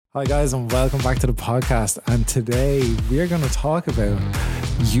Hi guys, and welcome back to the podcast. And today we are going to talk about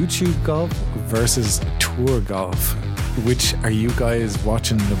YouTube golf versus tour golf. Which are you guys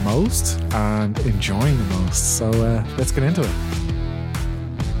watching the most and enjoying the most? So let's get into it.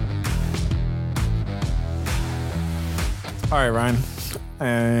 All right, Ryan.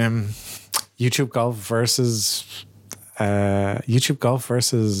 YouTube golf versus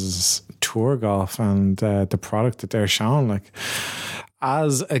tour golf and the product that they're showing. Like,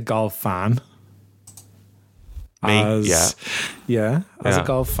 as a golf fan, as a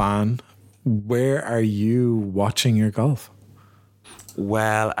golf fan, where are you watching your golf?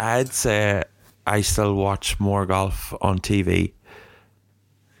 Well, I'd say I still watch more golf on TV.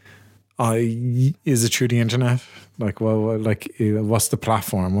 Is it through the internet? Like, what's the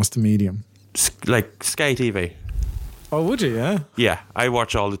platform? What's the medium? Like Sky TV. Oh, would you? Yeah. Yeah, I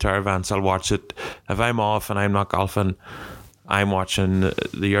watch all the tour events. I'll watch it if I'm off and I'm not golfing. I'm watching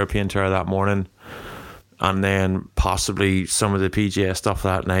the European Tour that morning, and then possibly some of the PGA stuff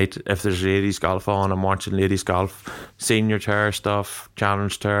that night. If there's ladies golf on, I'm watching ladies golf, senior tour stuff,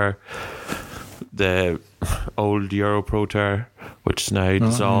 challenge tour, the old Euro Pro Tour, which is now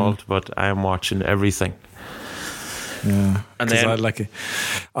dissolved, but I'm watching everything. Yeah, and then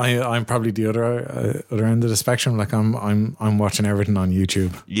I'm probably the other end of the spectrum. Like I'm watching everything on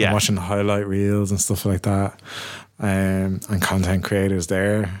YouTube. Yeah, I'm watching highlight reels and stuff like that. And content creators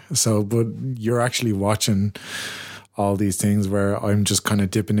there. So, but you're actually watching all these things where I'm just kind of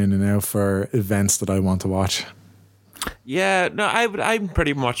dipping in and out for events that I want to watch. Yeah, no, I'm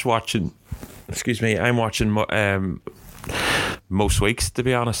pretty much watching. Excuse me, I'm watching most weeks, to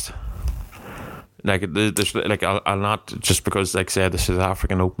be honest. Like there's like I'll not, just because, like, say the South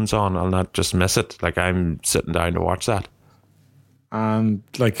African Open's on, I'll not just miss it. Like, I'm sitting down to watch that. And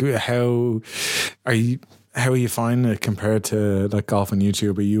like, how are you finding it compared to like golf on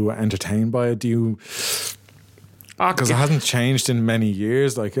YouTube? Are you entertained by it? Do you? Because it hasn't changed in many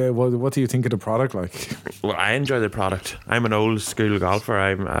years. Like, what do you think of the product? Like, well, I enjoy the product. I'm an old school golfer.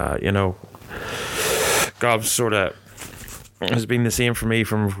 I'm, golf sort of has been the same for me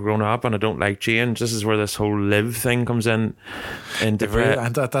from growing up, and I don't like change. This is where this whole live thing comes in. And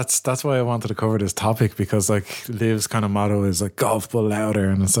that's why I wanted to cover this topic, because like Liv's kind of motto is like golf but louder,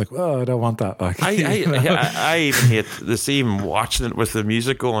 and it's like, well, I don't want that. Like, I even hate this, even watching it with the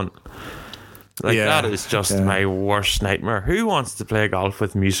music going. Like, that is just my worst nightmare. Who wants to play golf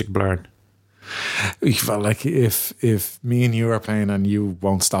with music blaring? Well, like if me and you are playing and you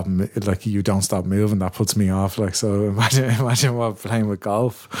won't stop, like you don't stop moving, that puts me off. Like, so imagine what playing with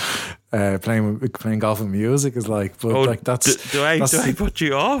golf, playing golf with music is like. But like, do I put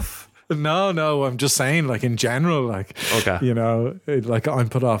you off? No, I'm just saying, like, in general, like, okay, like I'm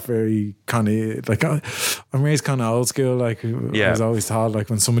put off very kind of, like, I'm raised kind of old school. Like, I was always taught, like,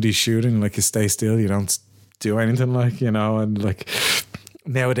 when somebody's shooting, like, you stay still, you don't do anything, like, and like,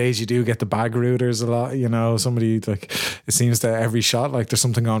 nowadays you do get the bag rooters a lot, somebody, like, it seems that every shot, like, there's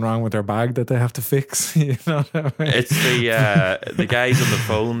something going wrong with their bag that they have to fix. You know what I mean? It's the guys on the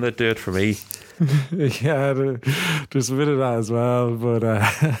phone that do it for me. Yeah, there's a bit of that as well, but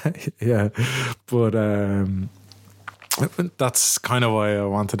that's kind of why I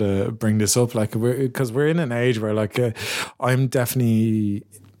wanted to bring this up, like, because we're in an age where, like, I'm definitely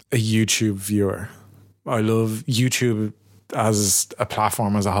a YouTube viewer. I love YouTube as a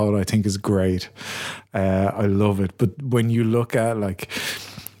platform as a whole. I think is great. I love it. But when you look at, like,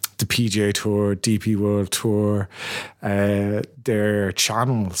 the PGA Tour, DP World Tour, their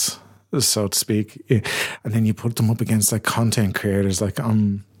channels, so to speak, and then you put them up against, like, content creators. Like,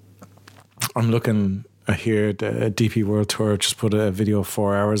 I'm looking here, the DP World Tour just put a video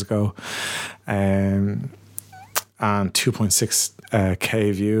 4 hours ago, and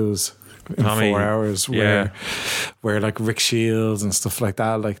 2.6k views in 4 hours, where like Rick Shields and stuff like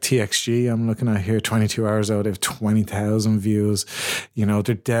that, like TXG, I'm looking at here, 22 hours out, they have 20,000 views. There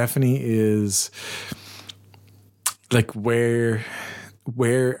definitely is, like, where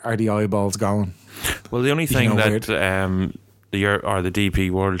are the eyeballs going? Well, the only thing that the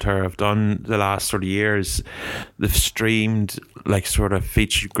DP World Tour have done the last sort of years, they've streamed, like, sort of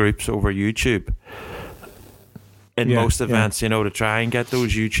featured groups over YouTube in most events, to try and get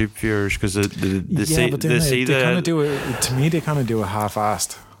those YouTube viewers, because they kind of do it. To me, they kind of do it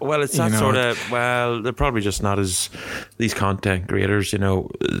half-assed. Well, it's that sort of, they're probably just not as, these content creators,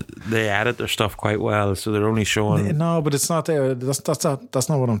 they edit their stuff quite well, so they're only showing. No, but it's not there. That's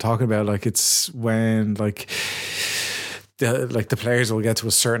not what I'm talking about. Like, it's when, like, the players will get to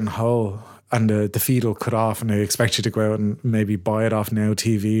a certain hole, and the feed will cut off, and they expect you to go out and maybe buy it off Now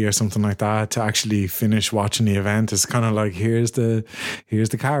TV or something like that to actually finish watching the event. It's kind of like, here's the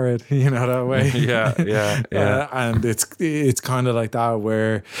carrot, that way. Yeah. And it's kind of like that,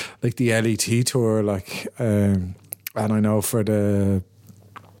 where like the LET tour, like, and I know for the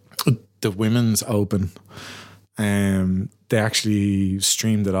Women's Open, they actually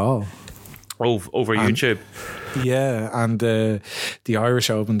streamed it all over YouTube. Yeah, and the Irish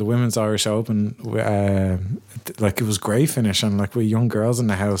Open, the Women's Irish Open, like it was great finish, and like with young girls in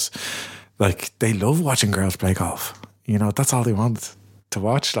the house, like they love watching girls play golf. That's all they want to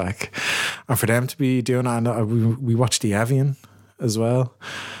watch. Like, and for them to be doing that, and we watched the Evian as well,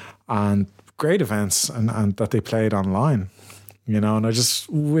 and great events, and that they played online. And I just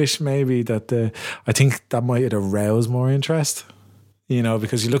wish maybe that I think that might arouse more interest.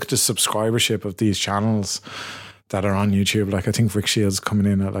 Because you look at the subscribership of these channels that are on YouTube. Like, I think Rick Shields coming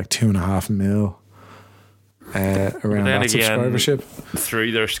in at like 2.5 mil around that subscribership.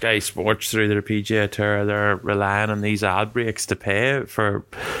 Through their Sky Sports, through their PGA Tour, they're relying on these ad breaks to pay for.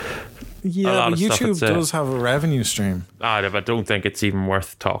 Yeah, a lot but of YouTube stuff. does have a revenue stream. I don't think it's even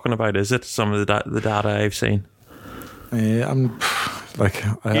worth talking about, is it? Some of the data I've seen. I'm like,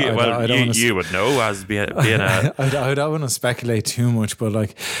 you would know as being a. I don't want to speculate too much, but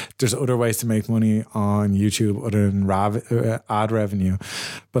like, there's other ways to make money on YouTube other than ad revenue.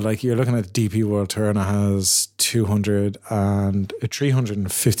 But like, you're looking at the DP World Tour, and it has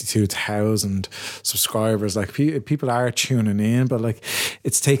 352,000 subscribers. Like, people are tuning in, but like,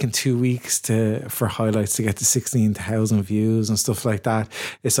 it's taken 2 weeks for highlights to get to 16,000 views and stuff like that.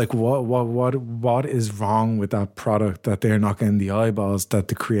 It's like, what is wrong with that product that they're not getting the eyeballs that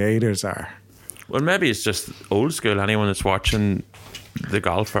the creators are? Well, maybe it's just old school. Anyone that's watching the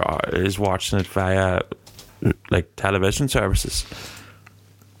golfer is watching it via like television services.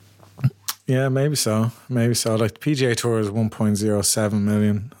 Yeah, maybe so. Like, the PGA Tour is 1.07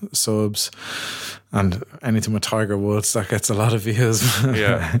 million subs, and anything with Tiger Woods, that gets a lot of views.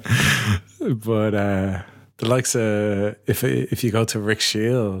 Yeah. But the likes of, if you go to Rick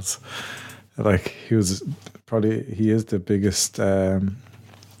Shields, like, he is the biggest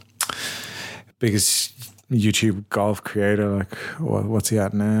YouTube golf creator. Like, what's he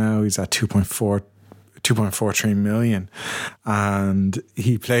at now? He's at 2.43 million, and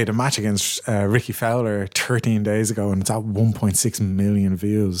he played a match against Ricky Fowler 13 days ago, and it's at 1.6 million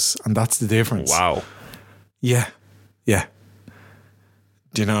views, and that's the difference. Wow. Yeah.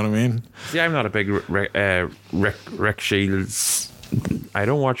 Do you know what I mean? See, I'm not a big Rick Shields. I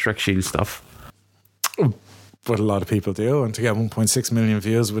don't watch Rick Shields stuff, but a lot of people do, and to get 1.6 million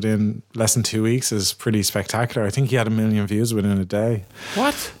views within less than 2 weeks is pretty spectacular. I think he had 1 million views within a day.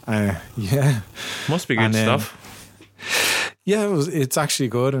 What? Yeah, must be good stuff. Yeah, it's actually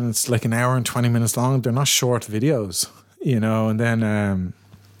good, and it's like an hour and 20 minutes long. They're not short videos, and then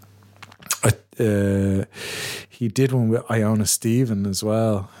he did one with Iona Stephen as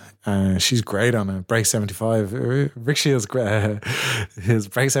well. She's great on it. Break 75. Rick Shields, his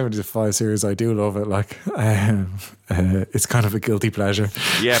Break 75 series, I do love it. Like, it's kind of a guilty pleasure.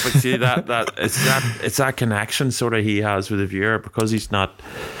 Yeah, but see it's that connection sort of he has with the viewer, because he's not.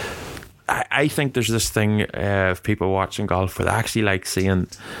 I think there's this thing of people watching golf where they actually like seeing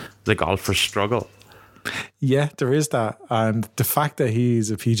the golfer struggle. Yeah, there is that, and the fact that he's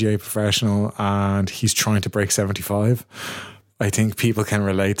a PGA professional and he's trying to break 75. I think people can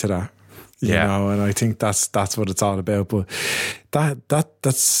relate to that, you know, and I think that's what it's all about. But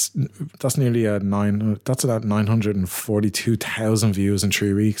that's nearly that's about 942,000 views in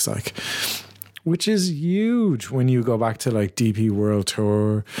 3 weeks, like, which is huge when you go back to like DP World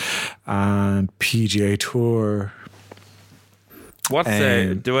Tour and PGA Tour.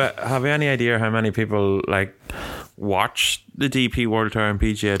 Have you any idea how many people like watch the DP World Tour and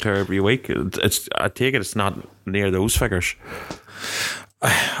PGA Tour every week? I take it it's not near those figures.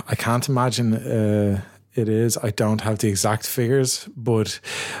 I can't imagine it is. I don't have the exact figures, but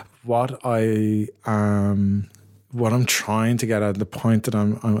what I'm trying to get at, the point that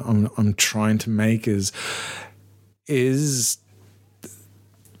I'm trying to make is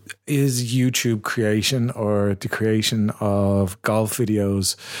YouTube creation, or the creation of golf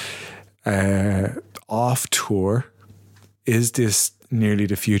videos off tour, is this nearly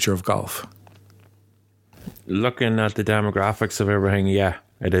the future of golf? Looking at the demographics of everything, yeah,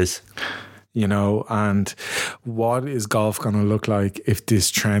 it is. And what is golf going to look like if this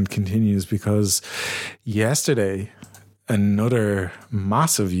trend continues? Because yesterday, another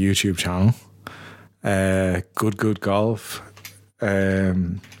massive YouTube channel, Good Golf,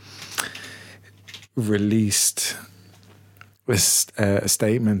 released a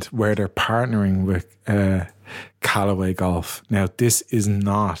statement where they're partnering with Callaway Golf. Now, this is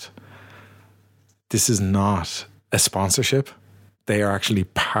not a sponsorship. They are actually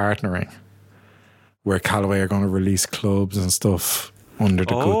partnering, where Callaway are going to release clubs and stuff under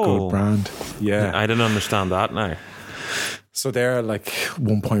the Good brand. Yeah, I didn't understand that now. So they're like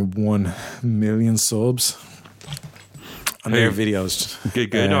 1.1 million subs on their videos.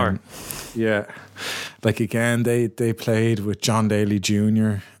 Good or yeah. Like again, they played with John Daly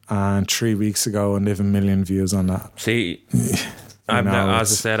Jr. and 3 weeks ago, and they have 1 million views on that. See, as I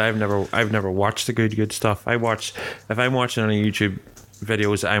said, I've never watched the good stuff. If I'm watching any YouTube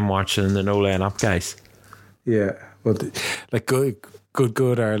videos, I'm watching the No Laying Up guys. Yeah, well, like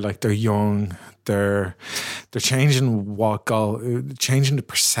good are like they're young. They're changing changing the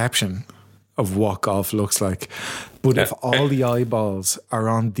perception of what golf looks like. But if all the eyeballs are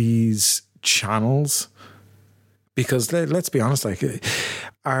on these channels, because let's be honest, like,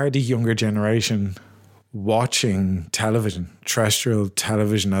 are the younger generation watching television, terrestrial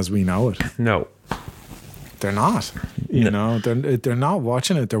television as we know it? No, they're not. You know, they're not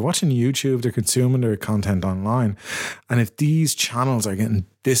watching it. They're watching YouTube. They're consuming their content online. And if these channels are getting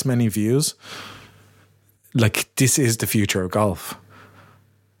this many views, like, this is the future of golf.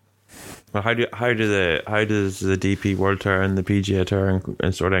 Well, how does the DP World Tour and the PGA Tour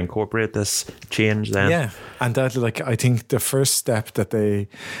and sort of incorporate this change then? Yeah, and that, like, I think the first step that they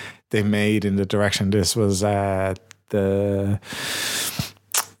made in the direction of this was the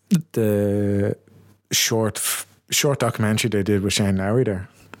short documentary they did with Shane Lowry there.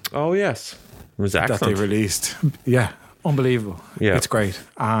 Oh yes, it was excellent. That they released. Yeah, unbelievable. Yeah, it's great.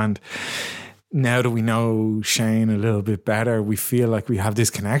 And now that we know Shane a little bit better, we feel like we have this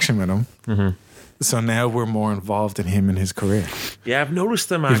connection with him. Mm-hmm. So now we're more involved in him and his career. Yeah, I've noticed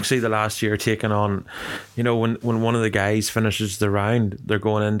them actually the last year taking on, you know, when one of the guys finishes the round, they're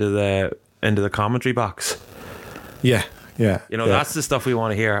going into the commentary box. Yeah. Yeah. You know, that's the stuff we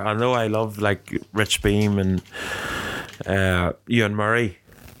want to hear. I know I love like Rich Beam and Ewan Murray.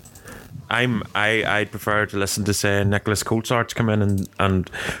 I'd prefer to listen to, say, Nicholas Coltsart come in and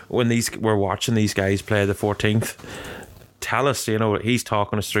when we're watching these guys play the 14th, tell us, you know, he's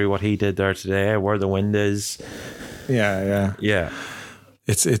talking us through what he did there today, where the wind is. Yeah.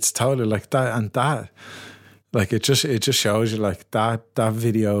 It's totally like that, and that, like, it just shows you, like, that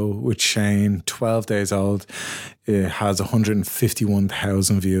video with Shane, 12 days old, it has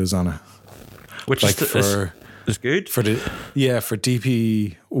 151,000 views on it. Which like is good for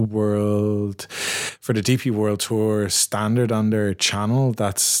DP World Tour standard on their channel.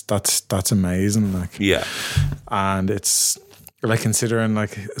 That's amazing. Like, yeah, and it's like, considering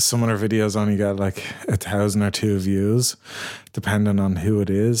like some of their videos only get like 1,000 or 2 views, depending on who it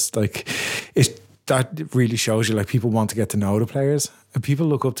is. Like, that really shows you, like, people want to get to know the players. People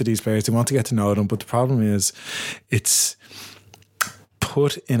look up to these players. They want to get to know them. But the problem is, it's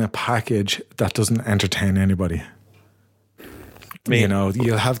put in a package that doesn't entertain anybody. You know,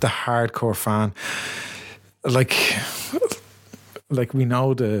 you'll have the hardcore fan. Like we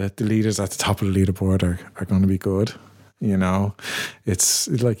know the leaders at the top of the leaderboard are going to be good. You know, it's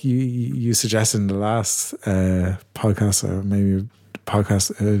like you suggested in the last podcast, or maybe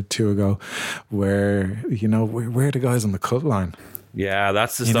podcast 2 ago, where, you know, where are the guys on the cut line? Yeah,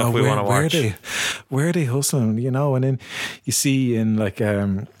 that's the stuff we want to watch. Where are they hustling? You know, and then you see in, like,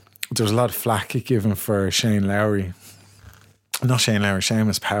 there was a lot of flack given for Shane Lowry. Not Shane Lowry,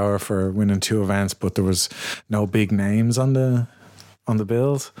 Seamus Power, for winning 2 events, but there was no big names on the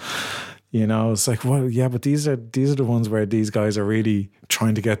bills. You know, it's like, well, yeah, but these are the ones where these guys are really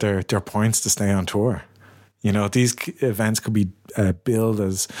trying to get their points to stay on tour. You know, these events could be billed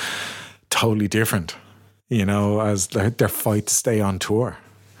as totally different, you know, as their fight to stay on tour.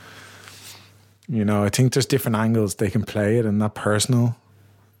 You know, I think there's different angles they can play it, and that personal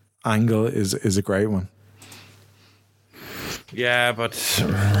angle is a great one. Yeah, but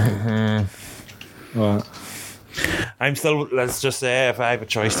what? I'm still, let's just say, if I have a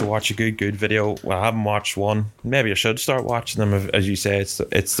choice to watch a good video, well, I haven't watched one. Maybe I should start watching them. As you say, it's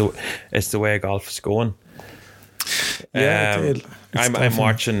the way golf is going. Yeah, I'm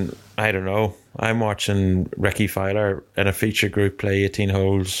watching. I don't know. I'm watching Ricky Fowler in a feature group play 18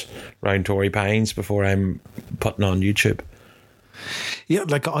 holes round Torrey Pines before I'm putting on YouTube. Yeah,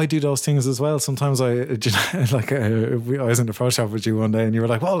 like, I do those things as well. Sometimes I was in the pro shop with you one day, and you were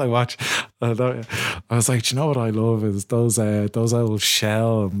like, "Well, I watch." I was like, "Do you know what I love is those old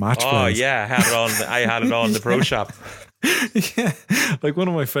shell match plays." Oh yeah, I had it on in the pro shop. Yeah, like, one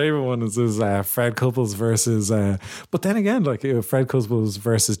of my favorite ones is Fred Couples versus, but then again, like, Fred Couples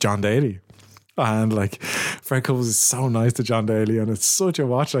versus John Daly. And like, Fred Couples is so nice to John Daly, and it's such a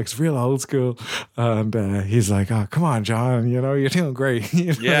watch. Like, it's real old school. And he's like, "Oh, come on, John, you know, you're doing great."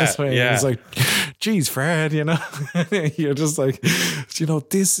 You know, Yeah, this way. yeah. He's like, "Geez, Fred, you know," you're just like, you know,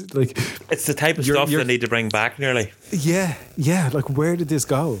 this, like, it's the type of stuff they need to bring back nearly. Yeah. Like, where did this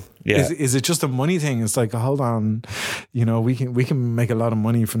go? Yeah. Is it just a money thing? It's like, hold on, you know, we can make a lot of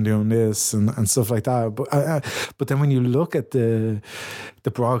money from doing this and stuff like that. But then when you look at the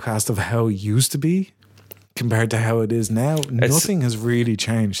broadcast of how it used to be compared to how it is now, nothing has really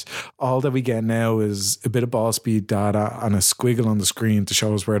changed. All that we get now is a bit of ball speed data and a squiggle on the screen to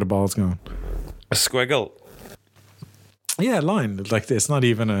show us where the ball's going. A squiggle. Yeah, a line like this. Not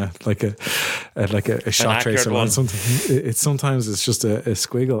even a shot tracer line. Sometimes it's just a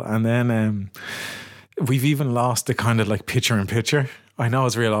squiggle, and then we've even lost the kind of like picture in picture. I know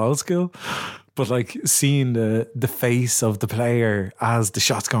it's real old school, but like seeing the face of the player as the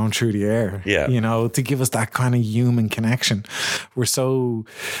shot's going through the air, you know, to give us that kind of human connection. We're so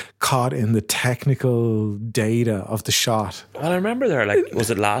caught in the technical data of the shot. Well, I remember there, like,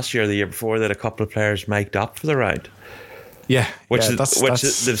 was it last year or the year before, that a couple of players mic'd up for the round? Yeah, which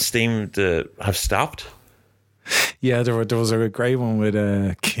they've seemed to have stopped. Yeah, there was a great one with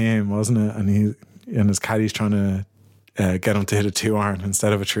Kim, wasn't it? And his caddy's trying to get him to hit a 2-iron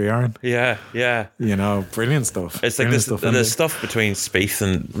instead of a 3-iron. Yeah. You know, brilliant stuff. It's like the stuff between Spieth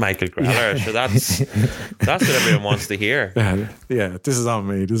and Michael Greller. Yeah. So that's what everyone wants to hear. Yeah, this is on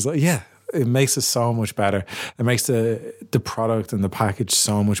me. This is it makes it so much better. It makes the product and the package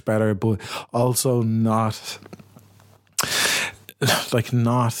so much better, but also not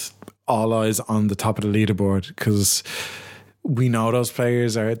all eyes on the top of the leaderboard, because we know those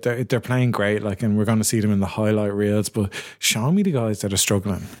players they're playing great, like, and we're going to see them in the highlight reels, but show me the guys that are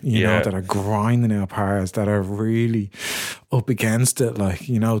struggling, you know, that are grinding out pars, that are really up against it, like,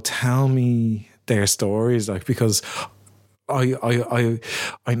 you know, tell me their stories, like, because I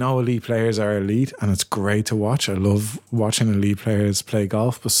know elite players are elite and it's great to watch. I love watching elite players play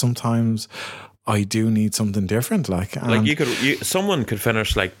golf, but sometimes I do need something different. Like someone could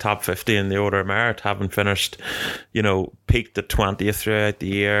finish like top 50 in the order of merit, having finished, you know, peaked at 20th throughout the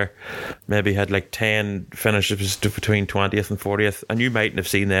year, maybe had like 10 finishes between 20th and 40th, and you mightn't have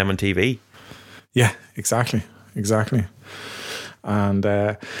seen them on TV. Yeah, exactly. And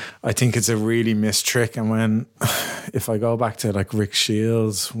I think it's a really missed trick. And if I go back to like Rick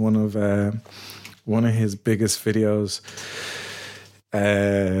Shields, one of his biggest videos,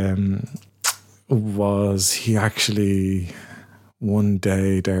 was he actually one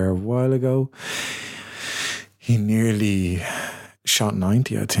day there a while ago, he nearly shot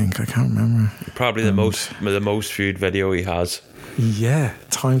 90, I think. I can't remember. Probably the most viewed video he has. Yeah,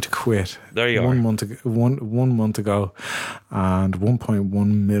 Time to Quit. There you are. 1 month ago, one month ago, and 1.1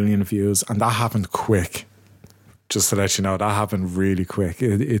 million views, and that happened quick. Just to let you know, that happened really quick.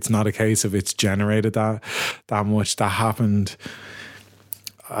 It's not a case of it's generated that much. That happened,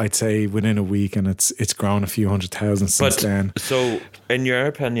 I'd say, within a week, and it's grown a few 100,000 since then. So, in your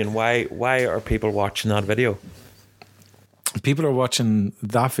opinion, why are people watching that video? People are watching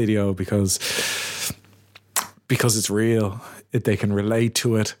that video because it's real. They can relate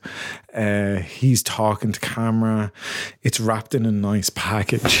to it. He's talking to camera. It's wrapped in a nice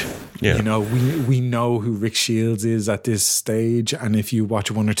package. Yeah. You know, we know who Rick Shields is at this stage, and if you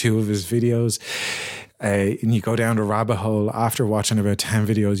watch one or two of his videos, and you go down the rabbit hole after watching about 10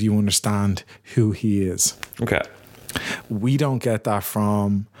 videos, you understand who he is. Okay. We don't get that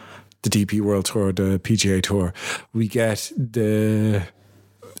from the DP World Tour, the PGA Tour. We get the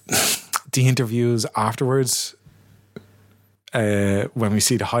interviews afterwards, when we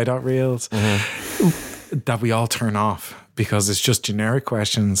see the hideout reels, that we all turn off because it's just generic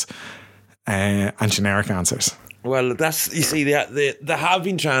questions and generic answers. Well, that's, you see, they have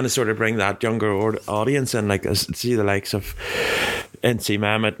been trying to sort of bring that younger audience in, like, see the likes of NC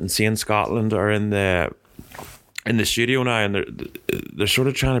Mamet and C in Scotland are in the studio now, and they're sort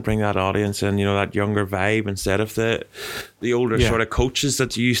of trying to bring that audience in, you know, that younger vibe instead of the older sort of coaches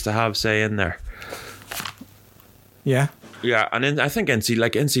that you used to have, say, in there. Yeah, and then I think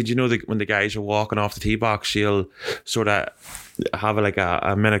NC, do you know when the guys are walking off the tee box, she'll sort of have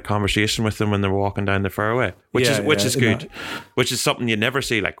a minute conversation with them when they're walking down the fairway, which is good, which is something you never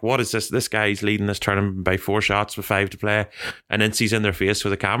see. Like, what is this? This guy's leading this tournament by 4 shots with 5 to play, and NC's in their face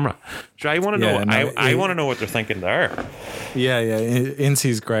with a camera. So I want to know. I want to know what they're thinking there. Yeah,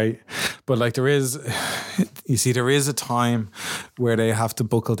 NC's great, but like there is a time where they have to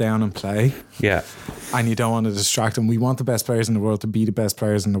buckle down and play. Yeah, and you don't want to distract them. We want the best players in the world to be the best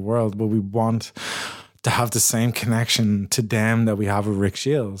players in the world, but we want to have the same connection to them that we have with Rick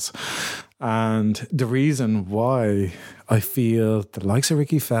Shields. And the reason why I feel the likes of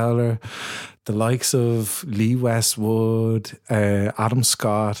Ricky Fowler, the likes of Lee Westwood, Adam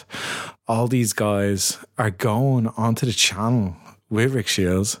Scott, all these guys are going onto the channel with Rick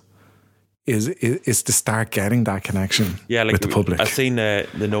Shields is to start getting that connection with the public. I've seen the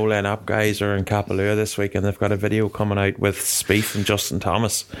No Len Up guys are in Kapalua this week, and they've got a video coming out with Spieth and Justin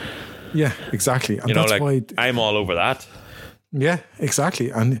Thomas. Yeah, exactly. And that's why I'm all over that. Yeah, exactly.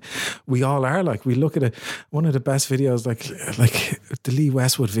 And we all are. Like, we look at it, one of the best videos, like the Lee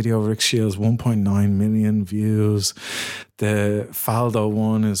Westwood video of Rick Shields, 1.9 million views. The Faldo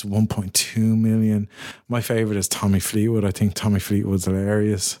one is 1.2 million. My favorite is Tommy Fleetwood. I think Tommy Fleetwood's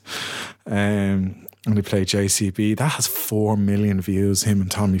hilarious. And they play JCB. That has 4 million views, him and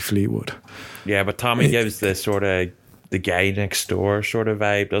Tommy Fleetwood. Yeah, but Tommy gives the sort of the guy next door sort of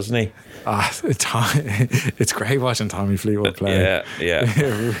vibe, doesn't he? It's great watching Tommy Fleetwood play. Yeah.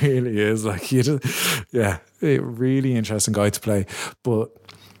 It really is. Like, a really interesting guy to play. But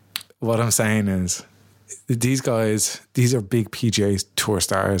what I'm saying is, these guys, these are big PGA Tour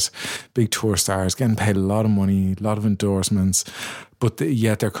stars, getting paid a lot of money, a lot of endorsements, but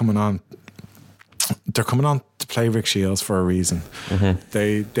yet they're coming on to play Rick Shields for a reason.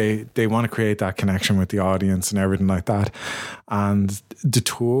 Mm-hmm. They want to create that connection with the audience and everything like that. And the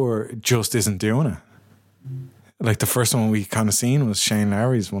tour just isn't doing it. Like, the first one we kind of seen was Shane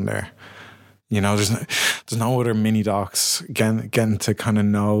Lowry's one there. You know, there's no other mini docs getting to kind of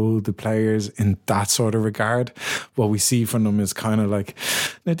know the players in that sort of regard. What we see from them is kind of like,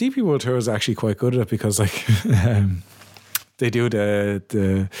 now DP World Tour is actually quite good at it, because like they do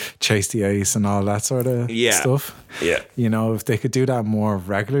the chase the ace and all that sort of stuff. Yeah. You know, if they could do that more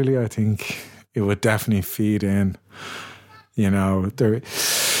regularly, I think it would definitely feed in. You know, but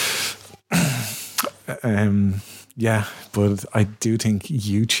I do think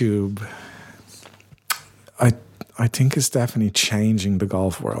YouTube, I think it's definitely changing the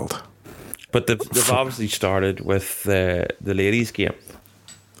golf world. But they've obviously started with the ladies' game.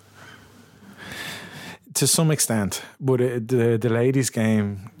 To some extent, but the ladies'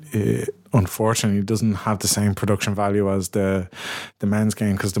 game, unfortunately, doesn't have the same production value as the men's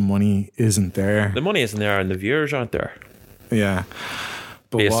game, because the money isn't there. The money isn't there, and the viewers aren't there. Yeah,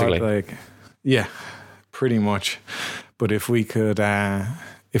 but basically, pretty much. But if we could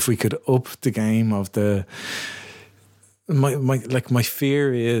up the game of the my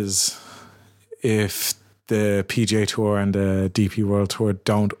fear is, if the PGA Tour and the DP World Tour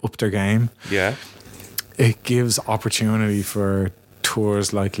don't up their game, it gives opportunity for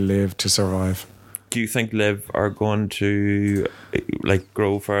tours like LIV to survive. Do you think LIV are going to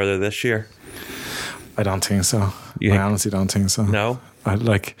grow further this year? I don't think so. I honestly don't think so. No?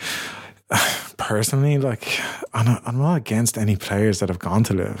 Personally, I'm not against any players that have gone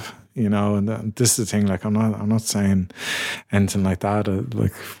to LIV, you know, and this is the thing, like, I'm not saying anything like that,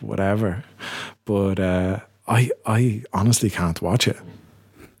 whatever, but I honestly can't watch it.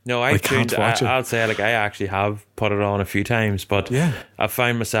 No, I can't watch it. I'll say, I actually have put it on a few times, but I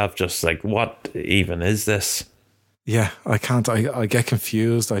find myself just like, what even is this? Yeah, I can't. I get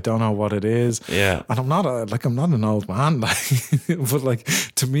confused. I don't know what it is. Yeah, and I'm not an old man. But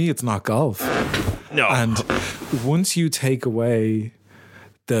to me, it's not golf. No. And once you take away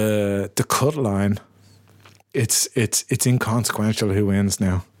the cut line, it's inconsequential who wins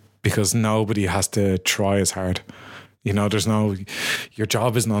now, because nobody has to try as hard. You know, your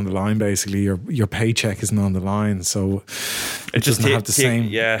job isn't on the line, basically. Your paycheck isn't on the line. So it doesn't have the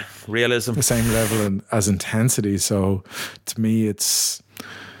same realism, the same level as intensity. So to me, it's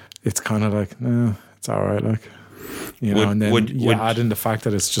kind of like, no, it's all right. Like, you know, and then you add in the fact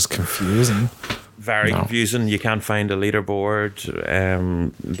that it's just confusing. Very confusing. You can't find a leaderboard.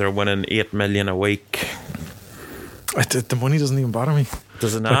 They're winning 8 million a week. The money doesn't even bother me.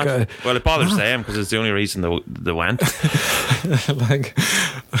 Does it not? Well, it bothers them, because it's the only reason they went.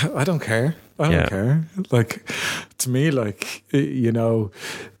 I don't care. I don't care. To me, you know,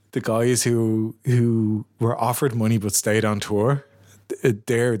 the guys who were offered money but stayed on tour,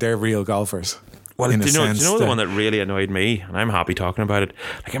 they're real golfers. Well, do you know the one that really annoyed me, and I'm happy talking about it?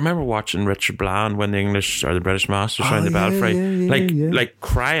 I remember watching Richard Bland win the English or the British Masters around the Belfry,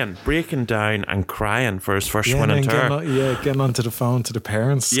 crying, breaking down and crying for his first win on tour. Getting onto the phone to the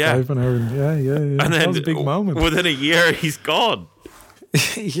parents, Skype and everything. Yeah. And then that was a big moment. Within a year, he's gone.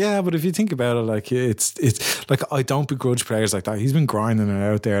 Yeah, but if you think about it, it's like, I don't begrudge players like that. He's been grinding it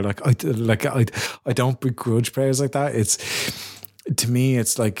out there. I don't begrudge players like that. To me,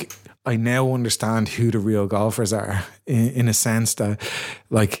 it's like, I now understand who the real golfers are in a sense that,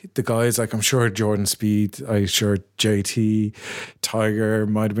 like, the guys, like, I'm sure Jordan Spieth, I'm sure JT, Tiger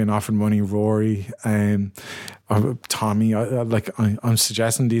might have been offered money, Rory, or Tommy. I'm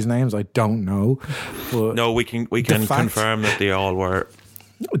suggesting these names. I don't know, but no, we can confirm that they all were.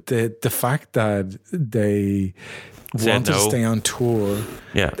 The fact that they want to stay on tour,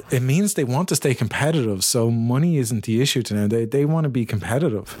 it means they want to stay competitive. So money isn't the issue to them. They want to be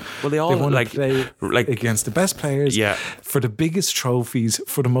competitive. Well, they all want to play against the best players, for the biggest trophies,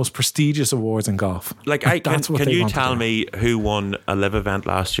 for the most prestigious awards in golf. Like, can you tell me who won a live event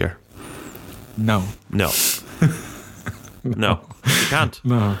last year? No. No, you can't.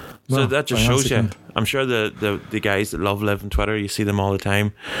 No. So that just shows you. I'm sure the guys that love live on Twitter, you see them all the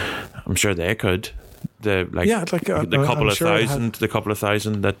time. I'm sure they could. The couple of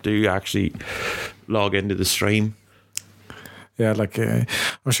thousand that do actually log into the stream. Yeah,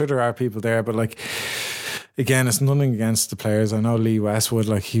 I'm sure there are people there, but like, again, it's nothing against the players. I know Lee Westwood,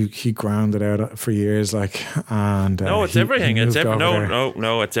 like, he grounded out for years, like, and no, it's everything. It's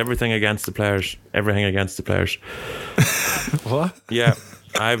it's everything against the players. Everything against the players. What? Yeah,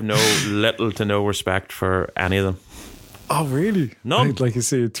 I have little to no respect for any of them. Oh, really? None. Like, you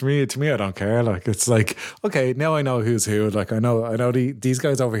see, to me, I don't care. Like, it's like, okay, now I know who's who. Like, I know these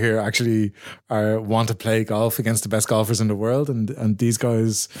guys over here actually want to play golf against the best golfers in the world, and these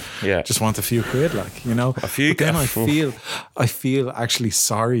guys just want a few quid, like, you know. A few. But then I feel actually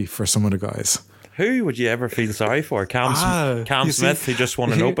sorry for some of the guys. Who would you ever feel sorry for? Cam Smith, who just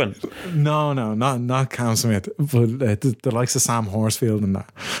won an Open. No, not Cam Smith, but the likes of Sam Horsfield and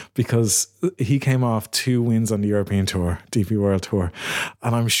that, because he came off 2 wins on the European Tour, DP World Tour,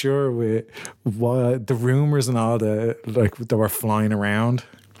 and I'm sure with the rumours and all that were flying around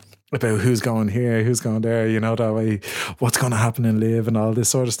about who's going here, who's going there, you know, that way, what's going to happen in Live and all this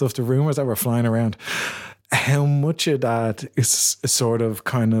sort of stuff, the rumours that were flying around, how much of that is sort of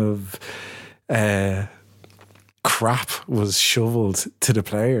kind of crap was shoveled to the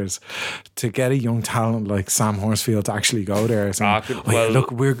players to get a young talent like Sam Horsfield to actually go there saying,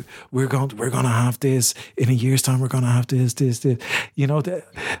 look, we're going to have this in a year's time, we're going to have this, you know,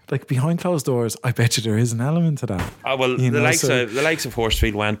 like, behind closed doors, I bet you there is an element to that. The likes of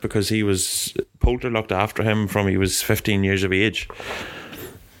Horsfield went because Poulter looked after him from he was 15 years of age.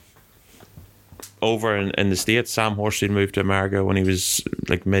 Over in the States, Sam Horsfield moved to America when he was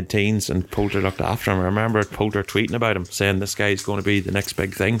like mid-teens, and Poulter looked after him. I remember Poulter tweeting about him, saying this guy's going to be the next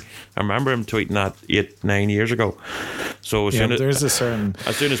big thing. I remember him tweeting that 8-9 years ago. So as soon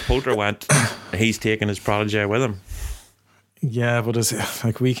as Poulter went, he's taking his protege with him. Yeah, but it's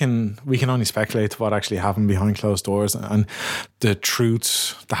like we can only speculate what actually happened behind closed doors, and the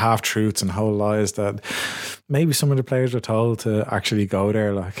truths, the half truths and whole lies that maybe some of the players were told to actually go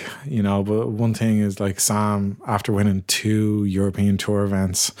there, like, you know. But one thing is, like, Sam, after winning 2 European Tour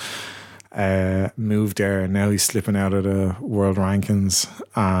events, moved there, and now he's slipping out of the world rankings,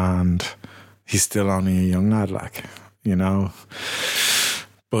 and he's still only a young lad, like, you know.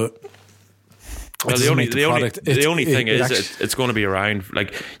 But well, the only thing is it's going to be around.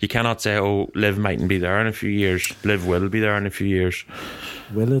 Like, you cannot say, oh, Liv mightn't be there in a few years. Liv will be there in a few years.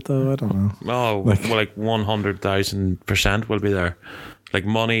 Will it though? I don't know. Oh, like 100,000% will be there. Like,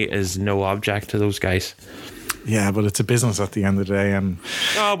 money is no object to those guys. Yeah, but it's a business at the end of the day, and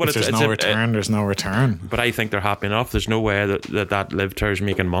if there's no return, there's no return. But I think they're happy enough. There's no way that Liv Tour is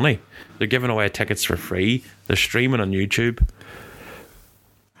making money. They're giving away tickets for free. They're streaming on YouTube.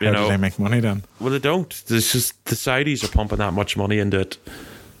 How do they make money then? Well, they don't. There's just the Saudis are pumping that much money into it,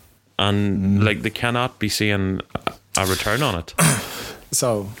 and like, they cannot be seeing a return on it.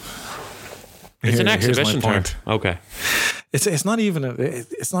 So it's an exhibition tour. Okay, it's not even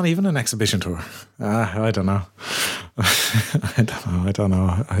an exhibition tour. I don't know. I don't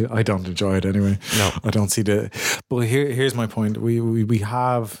know. I don't enjoy it anyway. No, I don't see the. But here's my point. We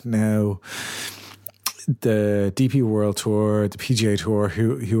have now the DP World Tour, the PGA Tour,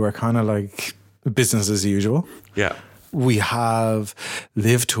 who are kind of like business as usual. Yeah. We have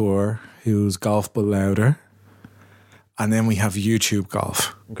Live Tour, who's golf but louder, and then we have YouTube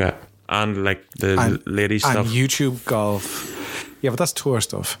golf. Okay. And like the lady stuff. And YouTube golf. Yeah, but that's tour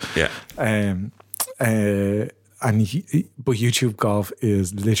stuff. Yeah. But YouTube golf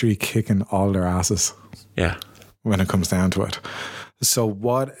is literally kicking all their asses. Yeah. When it comes down to it. So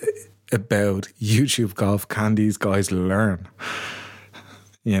what about YouTube golf can these guys learn?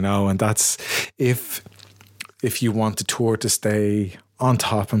 You know, and that's if you want the tour to stay on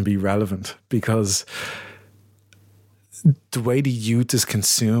top and be relevant, because the way the youth is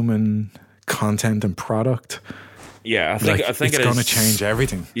consuming content and product Yeah, I think it's it going to is change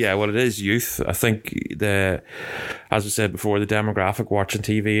everything. Yeah, well, it is youth. I think as I said before, the demographic watching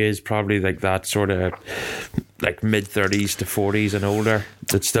TV is probably like that sort of like mid-30s to 40s and older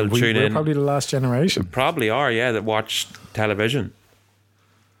that still tune in. We're probably the last generation. We probably are, yeah, that watch television,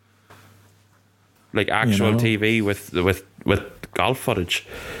 like actual TV with golf footage.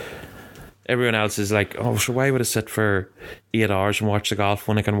 Everyone else is like, oh, so why would I sit for 8 hours and watch the golf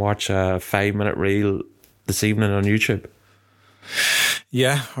when I can watch a 5-minute reel this evening on YouTube?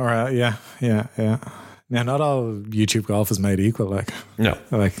 Yeah, or yeah. Now, not all YouTube golf is made equal. Like, no,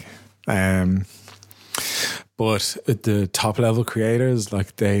 like, but the top level creators,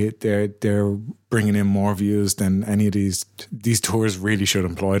 like they're bringing in more views than any of these tours really should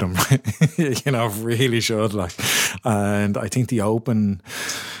employ them. Really should. Like, and I think the Open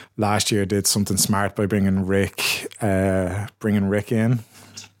last year did something smart by bringing Rick in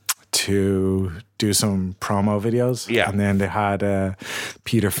to do some promo videos. Yeah. And then they had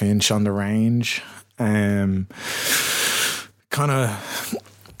Peter Finch on the range, kind of,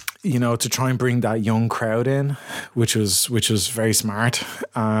 to try and bring that young crowd in, which was very smart.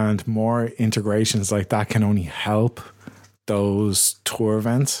 And more integrations like that can only help those tour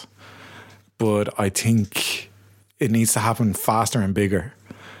events. But I think it needs to happen faster and bigger.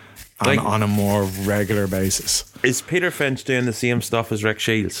 On a more regular basis. Is Peter Finch doing the same stuff as Rick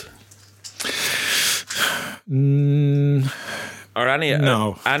Shields? Or no.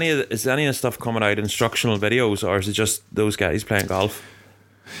 Is any of the stuff coming out instructional videos, or is it just those guys playing golf?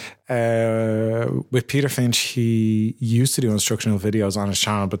 With Peter Finch, he used to do instructional videos on his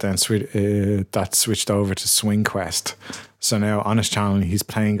channel, but then that switched over to Swing Quest. So now on his channel, he's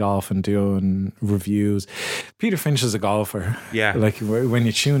playing golf and doing reviews. Peter Finch is a golfer. Yeah. Like when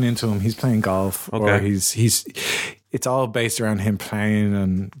you tune into him, he's playing golf, or he's it's all based around him playing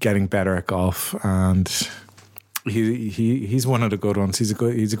and getting better at golf. And he's one of the good ones. He's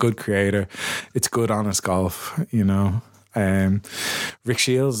a good creator. It's good, honest golf, Rick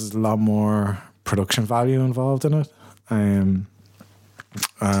Shields is a lot more production value involved in it. And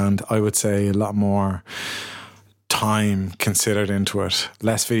I would say a lot more time considered into it.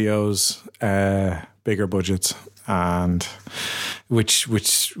 Less videos, bigger budgets, and which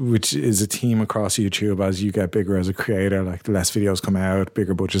is a theme across YouTube. As you get bigger as a creator, like less videos come out,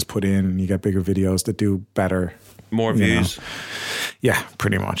 bigger budgets put in, and you get bigger videos that do better. More views. Yeah,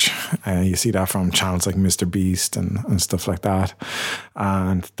 pretty much. You see that from channels like Mr. Beast and stuff like that.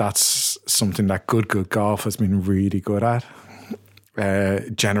 And that's something that Good Golf has been really good at.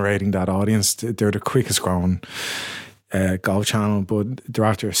 Generating that audience. They're the quickest growing golf channel, but they're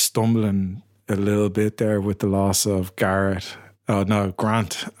after stumbling a little bit there with the loss of Grant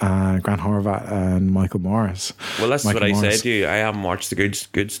Horvat and Michael Morris. Well, that's what I said to you. I haven't watched the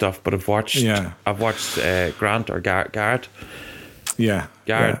good stuff, but I've watched Grant or Garrett. Yeah,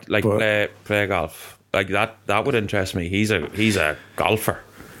 Garrett, play golf like that. That would interest me. He's a golfer.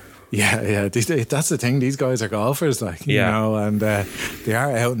 Yeah. That's the thing. These guys are golfers, you know, and they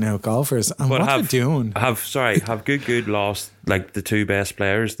are out and out golfers. And what they're doing. Have Good lost like the two best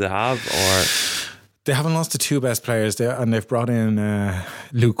players they have, or they haven't lost the two best players there, and they've brought in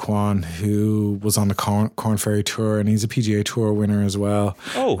Luke Kwan, who was on the Corn Ferry Tour, and he's a PGA Tour winner as well.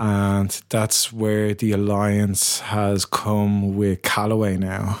 Oh, and that's where the alliance has come with Callaway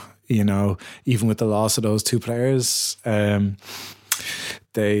now. You know, even with the loss of those two players,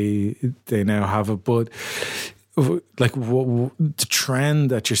 they now have a, but like the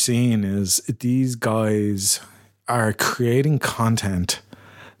trend that you're seeing is these guys are creating content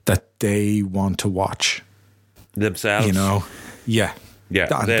that they want to watch themselves. You know, yeah.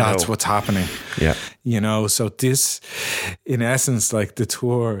 That's what's happening. Yeah, you know. So this, in essence, like the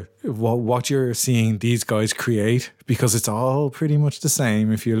tour, what you're seeing these guys create, because it's all pretty much the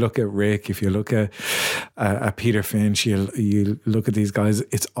same. If you look at Rick, if you look at Peter Finch, you look at these guys,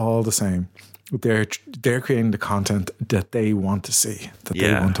 it's all the same. They're creating the content that they want to see, that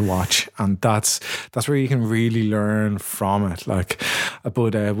they want to watch, and that's where you can really learn from it. Like,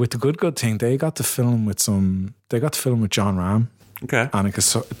 but with the good thing, they got to film with John Ram. Okay.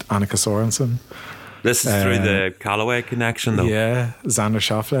 Annika Sorensen. This is through the Callaway connection, though. Yeah, Xander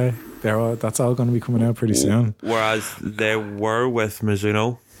Schauffele. That's all going to be coming out pretty soon. Whereas they were with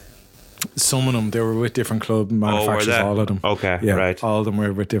Mizuno. Some of them, they were with different club manufacturers. All of them. Okay, yeah, right. All of them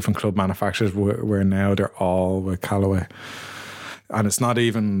were with different club manufacturers. Where now they're all with Callaway, and it's not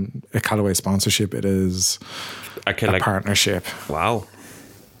even a Callaway sponsorship. It is a partnership. Wow.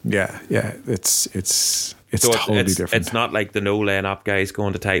 Yeah. It's totally different. It's not like the no laying up guys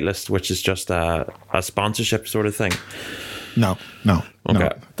going to Titleist, which is just a sponsorship sort of thing. No. Okay. No.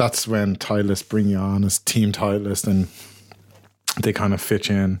 That's when Titleist bring you on as team Titleist, and they kind of fit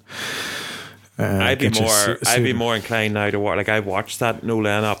you in. I'd be more inclined now to watch. Like, I've watched that No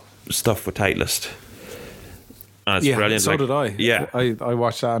Laying Up stuff with Titleist. And it's brilliant. So did I. Yeah. I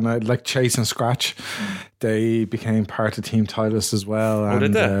watched that, and I like Chase and Scratch. They became part of Team Titleist as well. Oh,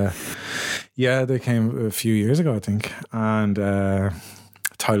 did they? Yeah, they came a few years ago, I think. And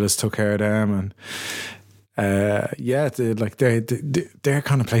Titleist took care of them. And they're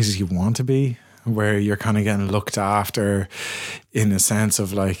kind of places you want to be, where you're kind of getting looked after in a sense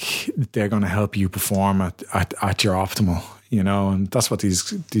of like they're going to help you perform at your optimal, you know, and that's what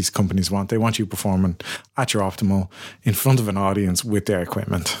these companies want. They want you performing at your optimal in front of an audience with their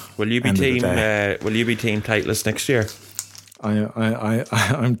equipment. Will you be team Titleist next year?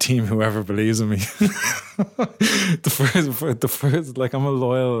 I'm team whoever believes in me. the first, like I'm a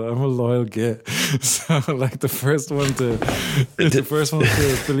loyal git. So like the first one to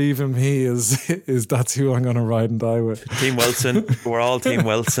believe in me is that's who I'm gonna ride and die with. Team Wilson. We're all Team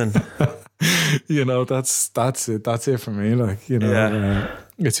Wilson. You know, that's it. That's it for me. Like, you know,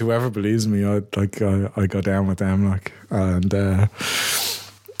 it's whoever believes in me. I go down with them. Like, and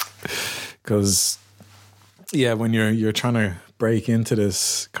because. Yeah, when you're trying to break into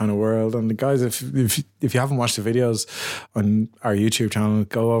this kind of world, and the guys, if you haven't watched the videos on our YouTube channel,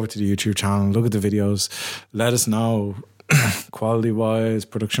 go over to the YouTube channel, look at the videos, let us know, quality wise,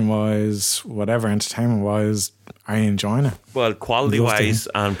 production wise, whatever, entertainment wise, are you enjoying it? Well, quality wise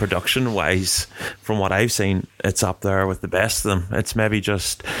and production wise, from what I've seen, it's up there with the best of them. It's maybe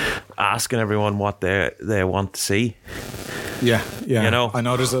just asking everyone what they want to see. Yeah. You know, I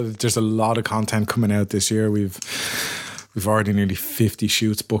know there's a lot of content coming out this year. We've already nearly 50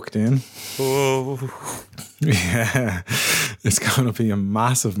 shoots booked in. Oh. Yeah, it's going to be a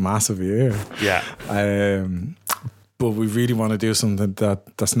massive year. Yeah. But we really want to do something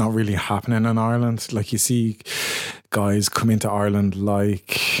that's not really happening in Ireland. Like, you see guys come into Ireland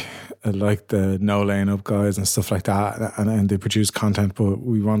like the No Laying Up guys and stuff like that, and they produce content, but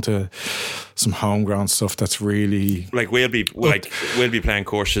we want some homegrown stuff that's really like we'll be playing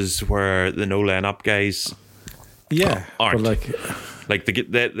courses where the No Laying Up guys aren't. But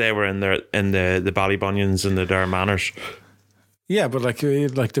they were in the Ballybunions and the Dermanors. Yeah, but like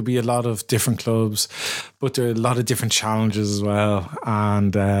there'll be a lot of different clubs, but there are a lot of different challenges as well,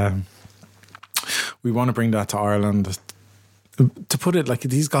 and we want to bring that to Ireland. To put it, like,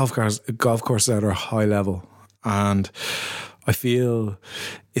 these golf courses that are high level, and I feel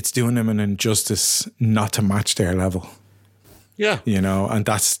it's doing them an injustice not to match their level. Yeah, you know, and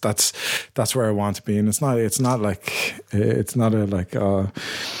that's where I want to be, and it's not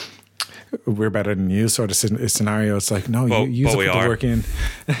we're better than you sort of scenario. It's like, no, you put the work in.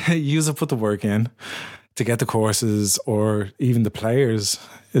 You put the work in to get the courses or even the players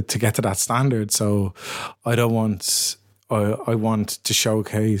to get to that standard. So I want to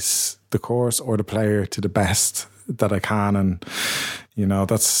showcase the course or the player to the best that I can, and you know,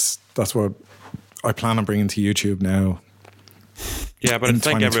 that's what I plan on bringing to YouTube now. Yeah, but I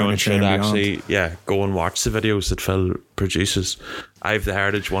think everyone should actually go and watch the videos that Phil produces. I have the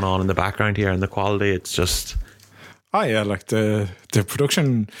Heritage one on in the background here, and the quality, it's just... Oh yeah, like the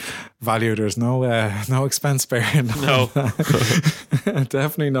production value, there's no expense spared. No.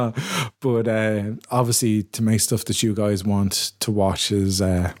 Definitely not. But obviously, to make stuff that you guys want to watch is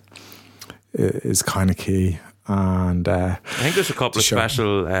kind of key. And I think there's a couple of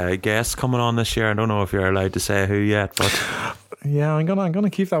special guests coming on this year. I don't know if you're allowed to say who yet, but yeah, I'm gonna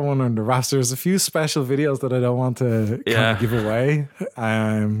keep that one under wraps. There's a few special videos that I don't want to kind of give away,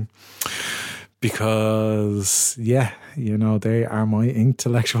 because you know, they are my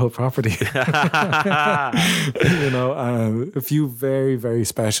intellectual property. You know, a few very, very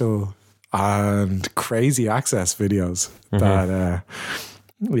special and crazy access videos that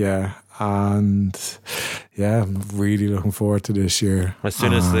and I'm really looking forward to this year. As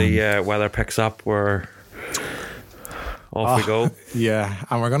soon as the weather picks up, we're off we go. Yeah,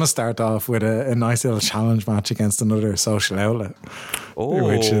 and we're going to start off with a nice little challenge match against another social outlet. Oh,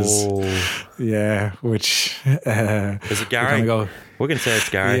 which is it Gary? We can say it's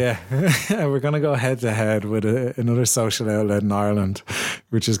Gary. Yeah, we're going to go head to head with another social outlet in Ireland,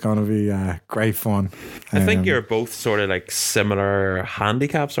 which is going to be great fun. I think you're both sort of like similar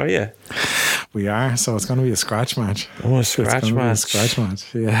handicaps, are you? We are, so it's going to be a scratch match. Oh, a scratch match.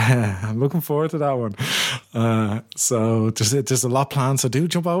 Yeah, I'm looking forward to that one. So there's a lot planned. So do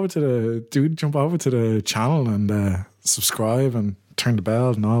jump over to the channel and subscribe and turn the bell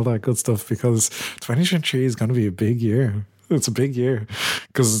and all that good stuff, because 2023 is going to be a big year. It's a big year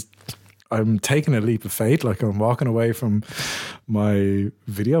because I'm taking a leap of faith. Like I'm walking away from my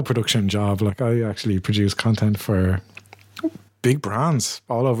video production job. Like I actually produce content for big brands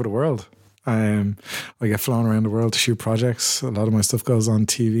all over the world. I get flown around the world to shoot projects. A lot of my stuff goes on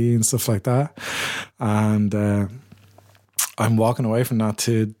TV and stuff like that. And I'm walking away from that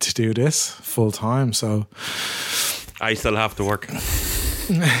to do this full time. So I still have to work.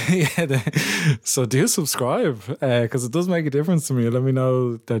 So do subscribe because it does make a difference to me. Let me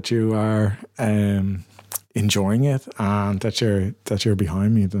know that you are enjoying it and that you're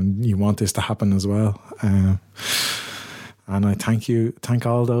behind me, and you want this to happen as well. And I thank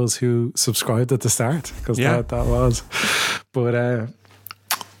all those who subscribed at the start, because that was. But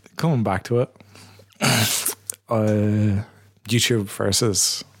coming back to it, YouTube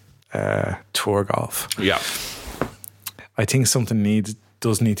versus tour golf. Yeah, I think something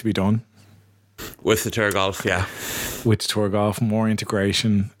does need to be done with the tour golf. Yeah, with tour golf, more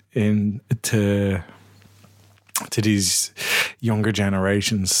integration into these younger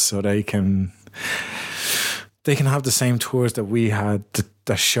generations, so they can have the same tours that we had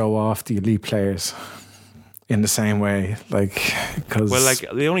that show off the elite players in the same way. Like, because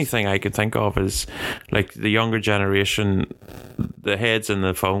the only thing I could think of is like the younger generation, the heads in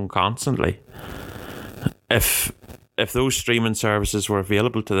the phone constantly. If those streaming services were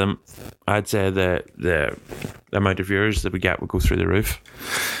available to them, I'd say the amount of viewers that we get would go through the roof.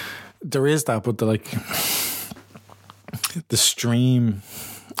 There is that, but the stream,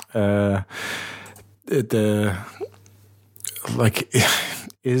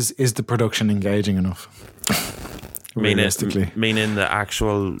 is the production engaging enough? Realistically, meaning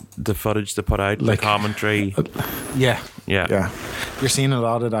the footage they put out, the commentary. Yeah. You're seeing a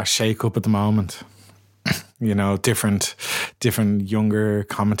lot of that shake up at the moment. You know, different younger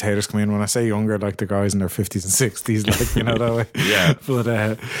commentators come in. When I say younger, like the guys in their 50s and 60s, like, you know, that way. Yeah.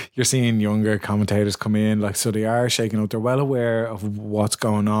 But you're seeing younger commentators come in, like, so they are shaking up. They're well aware of what's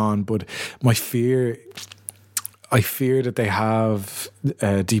going on. But I fear that they have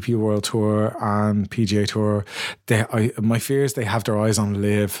DP World Tour and PGA Tour. My fear is they have their eyes on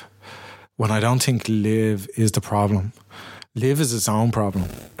Live, when I don't think Live is the problem. Live is its own problem,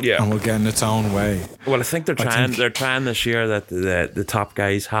 and will get in its own way. Well, I think they're trying this year that the top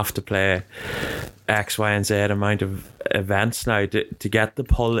guys have to play X, Y, and Z amount of events now to get the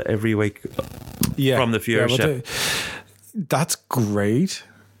pull every week from the viewership. That's great,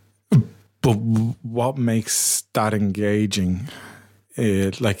 but what makes that engaging?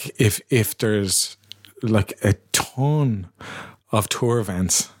 Like if there's like a ton of tour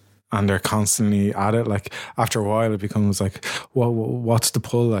events, and they're constantly at it, like after a while it becomes like, well, what's the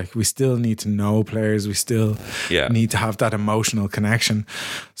pull? Like, we still need to know players, we still need to have that emotional connection.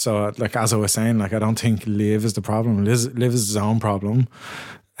 So like, as I was saying, like, I don't think Live is the problem. Live is its own problem,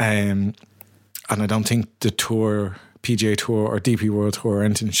 and I don't think the tour, PGA Tour or DP World Tour or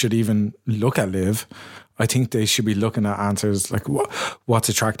anything, should even look at Live. I think they should be looking at answers like, what's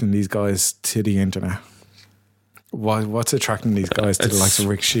attracting these guys to the internet? What's attracting these guys to the likes of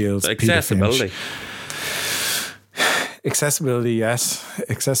Rick Shields, accessibility? Peter Finch? Accessibility, yes.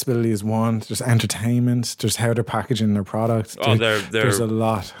 Accessibility is one. There's entertainment. There's how they're packaging their product. There's a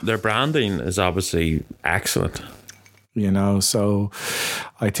lot. Their branding is obviously excellent. You know, so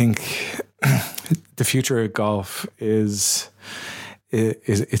I think the future of golf is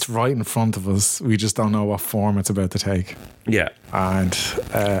it's right in front of us. We just don't know what form it's about to take. Yeah, and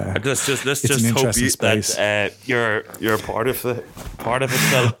let's just hope that you're part of it,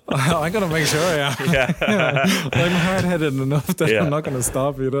 Phil. I'm gonna make sure I am. Yeah. I'm hard-headed enough that I'm not gonna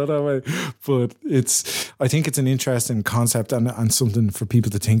stop. You know that way. But I think it's an interesting concept and something for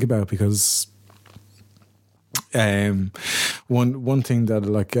people to think about, because one thing that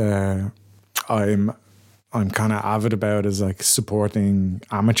like I'm kind of avid about is like supporting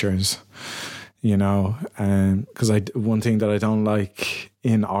amateurs, you know, because one thing that I don't like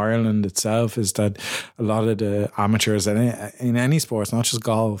in Ireland itself is that a lot of the amateurs in any sports, not just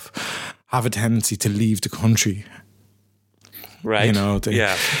golf, have a tendency to leave the country. Right. You know,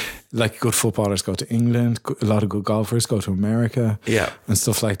 like good footballers go to England, a lot of good golfers go to America, and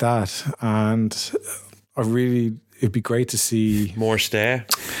stuff like that. And it'd be great to see more stay,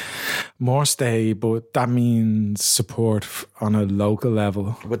 but that means support on a local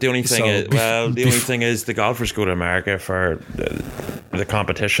level. But the only thing is the golfers go to America for the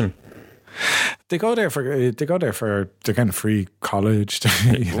competition. They go there for they're getting free college,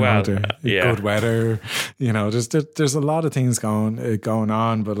 good weather. You know, there's a lot of things going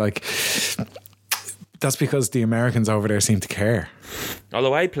on, but like that's because the Americans over there seem to care.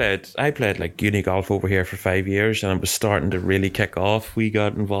 Although I played like uni golf over here for 5 years, and it was starting to really kick off. We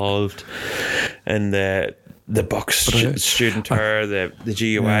got involved in the Bucks student tour, the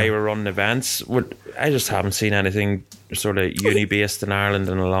GUI were running events. I just haven't seen anything sort of uni based in Ireland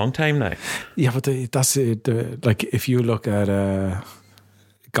in a long time now. Yeah, but that's it. Like, if you look at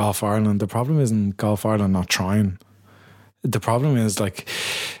Golf Ireland, the problem isn't Golf Ireland not trying. The problem is like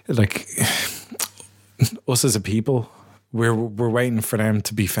us as a people, we're waiting for them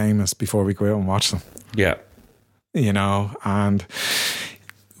to be famous before we go out and watch them. Yeah, you know, and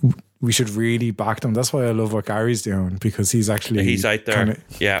we should really back them. That's why I love what Gary's doing, because he's out there. He's out there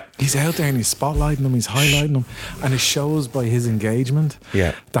and he's spotlighting them, he's highlighting them, and it shows by his engagement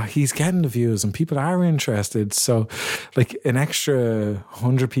that he's getting the views and people are interested. So, like, an extra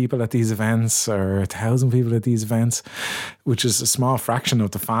 100 people at these events or 1,000 people at these events, which is a small fraction of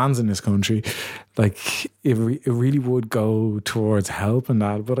the fans in this country, like, it really would go towards helping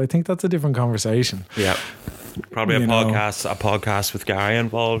that. But I think that's a different conversation. Yeah. Probably a podcast with Gary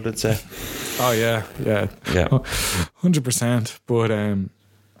involved, I'd say. Oh yeah 100%. But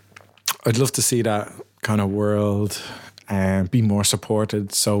I'd love to see that kind of world be more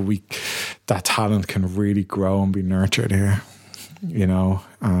supported, so that talent can really grow and be nurtured here, you know,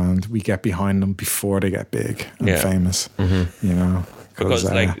 and we get behind them before they get big and famous. You know, because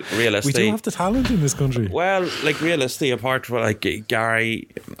like realistically, we do have the talent in this country. Well, like realistically, apart from like Gary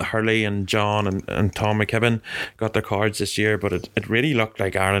Hurley and John and Tom McKibben got their cards this year, but it really looked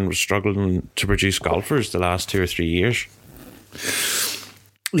like Ireland was struggling to produce golfers the last 2 or 3 years.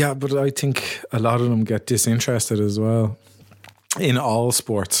 Yeah, but I think a lot of them get disinterested as well in all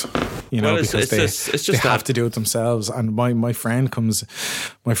sports, you know, because they have to do it themselves. And my friend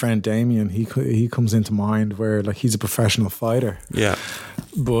Damien, he comes into mind, where like he's a professional fighter. Yeah.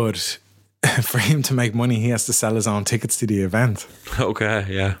 But for him to make money, he has to sell his own tickets to the event. Okay,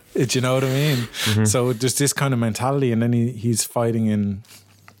 yeah. Do you know what I mean? Mm-hmm. So there's this kind of mentality, and then he's fighting in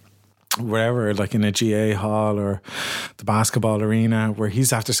wherever, like in a GA hall or the basketball arena, where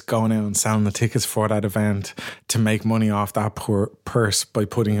he's after going out and selling the tickets for that event to make money off that purse by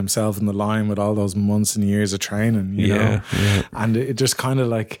putting himself in the line with all those months and years of training, you know? Yeah. And it just kind of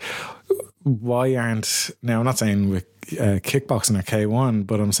like, why aren't, now I'm not saying with kickboxing or K1,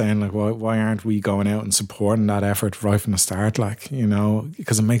 but I'm saying like, why aren't we going out and supporting that effort right from the start, like, you know,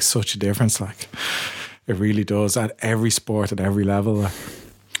 because it makes such a difference, like, it really does, at every sport, at every level, like.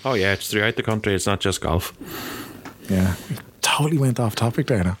 Oh yeah, it's throughout the country. It's not just golf. Yeah, we totally went off topic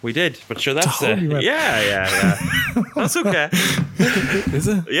there now. We did, but sure, that's yeah. That's okay. Is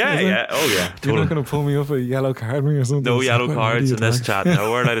it? Yeah, Is it? Yeah. Oh yeah. Totally. You're not going to pull me up a yellow card or something? No yellow cards in this chat.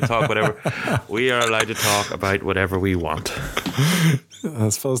 No, we're allowed to talk whatever. We are allowed to talk about whatever we want. I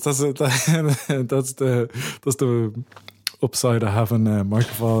suppose that's the upside of having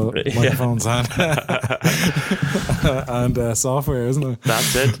microphones and software, isn't it?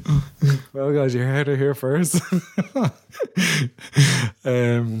 That's it. Well, guys, you heard it here first.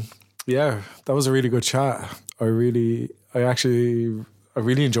 Yeah, that was a really good chat. I really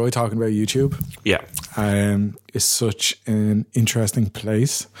enjoy talking about YouTube. Yeah. It's such an interesting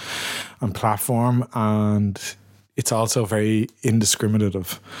place and platform, and it's also very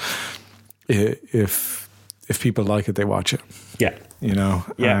indiscriminative. If people like it, they watch it. Yeah. You know?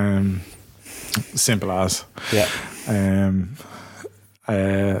 Yeah. Simple as. Yeah.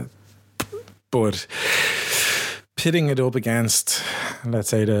 But pitting it up against, let's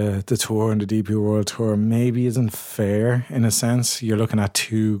say, the tour and the DP World Tour maybe isn't fair in a sense. You're looking at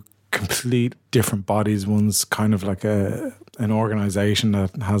two complete different bodies. One's kind of like an organisation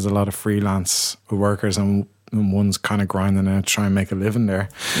that has a lot of freelance workers, and one's kind of grinding out to try and make a living there.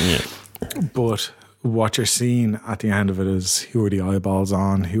 Yeah. But what you're seeing at the end of it is, who are the eyeballs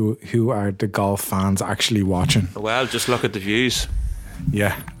on? Who are the golf fans actually watching? Well, just look at the views.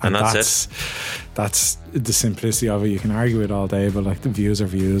 Yeah, and that's it. That's the simplicity of it. You can argue it all day, but like, the views are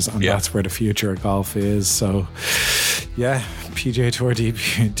views, and that's where the future of golf is. So yeah, PGA Tour,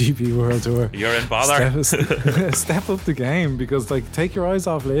 DP World Tour, you're in bother. Step up the game, because like, take your eyes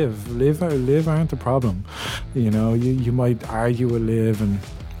off live aren't the problem. You know, you might argue with live and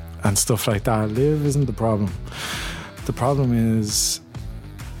stuff like that. Live isn't the problem. The problem is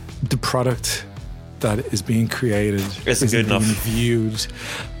the product that is being created isn't good enough, being viewed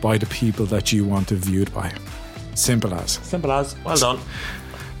by the people that you want it viewed by. Simple as. Well done.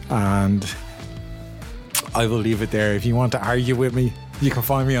 And I will leave it there. If you want to argue with me, you can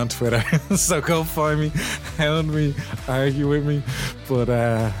find me on Twitter. So go find me, hound me, argue with me.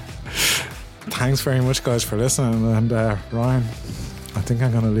 But thanks very much, guys, for listening. And Ryan, I think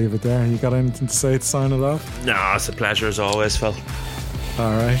I'm going to leave it there. You got anything to say to sign it off? No, it's a pleasure as always, Phil.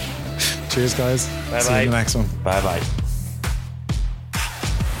 All right. Cheers, guys. Bye-bye. See you in the next one. Bye-bye.